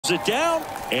throws it down,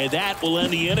 and that will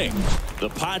end the inning. The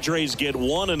Padres get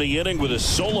one in the inning with a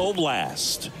solo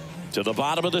blast. To the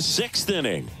bottom of the 6th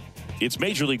inning. It's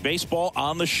Major League Baseball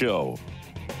on the show.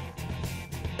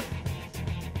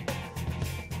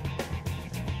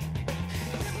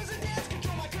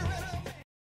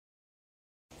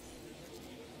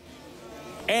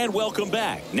 And welcome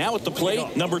back. Now at the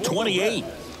plate, number 28.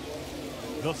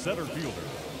 The center fielder,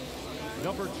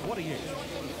 number 28.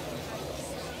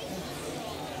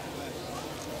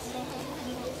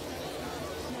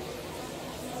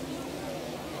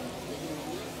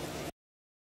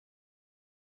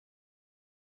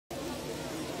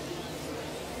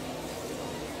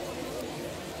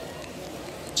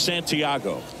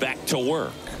 Santiago back to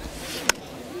work.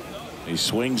 He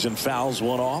swings and fouls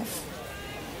one off.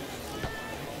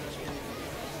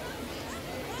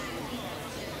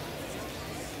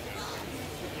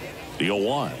 The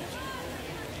 0-1.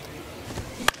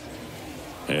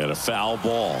 And a foul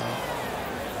ball.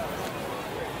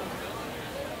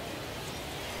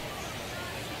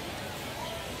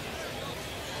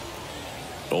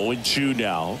 Oh, 0-2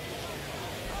 now.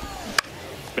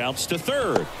 Bounce to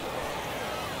third.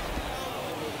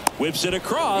 Whips it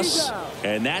across,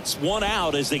 and that's one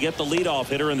out as they get the leadoff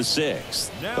hitter in the 6th.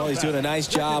 Well, he's doing a nice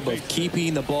job of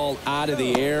keeping the ball out of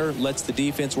the air, lets the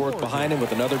defense work behind him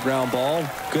with another ground ball.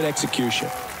 Good execution.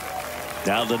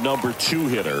 Now the number 2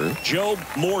 hitter, Joe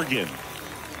Morgan.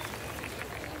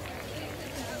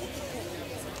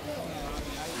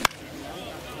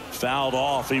 Fouled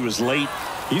off. He was late.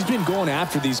 He's been going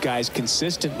after these guys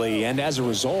consistently, and as a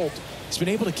result, he's been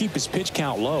able to keep his pitch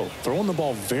count low, throwing the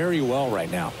ball very well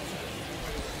right now.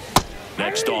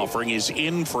 Next offering is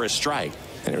in for a strike.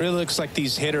 And it really looks like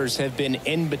these hitters have been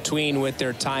in between with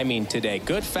their timing today.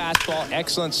 Good fastball,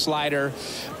 excellent slider,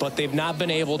 but they've not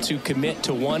been able to commit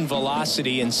to one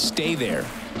velocity and stay there.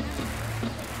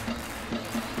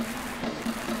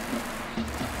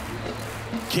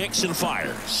 Kicks and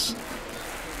fires.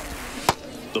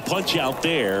 The punch out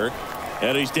there,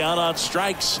 and he's down on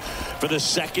strikes for the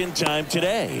 2nd time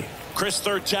today. Chris,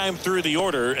 3rd time through the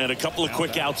order, and a couple of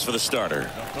quick outs for the starter.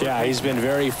 Yeah, he's been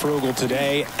very frugal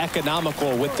today,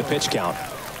 economical with the pitch count.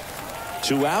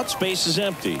 2 outs, base is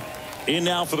empty. In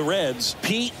now for the Reds,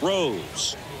 Pete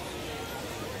Rose.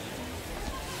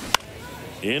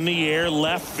 In the air,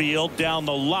 left field, down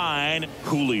the line,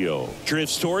 Julio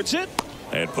drifts towards it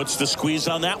and puts the squeeze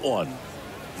on that one.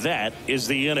 That is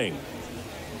the inning.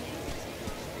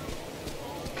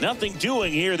 Nothing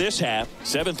doing here this half.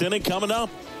 7th inning coming up.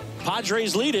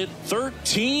 Padres lead it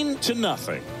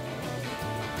 13-0.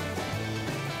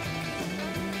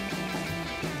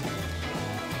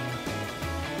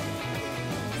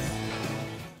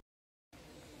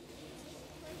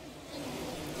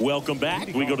 Welcome back.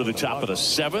 We go to the top of the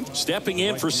 7th. Stepping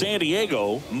in for San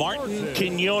Diego, Martin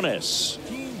Quinones.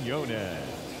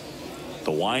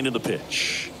 The wind of the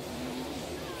pitch.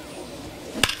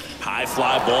 High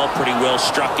fly ball, pretty well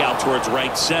struck out towards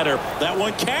right center. That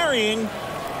one carrying.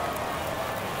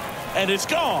 And it's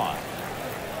gone.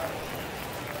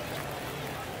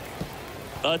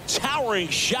 A towering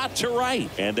shot to right.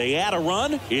 And they add a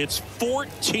run. It's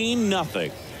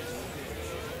 14-0.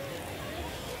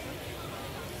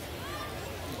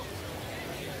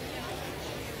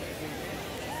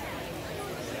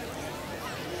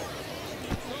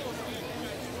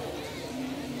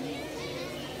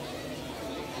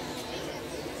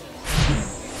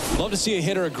 Love to see a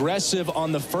hitter aggressive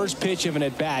on the first pitch of an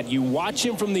at-bat. You watch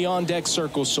him from the on-deck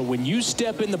circle, so when you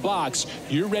step in the box,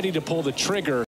 you're ready to pull the trigger.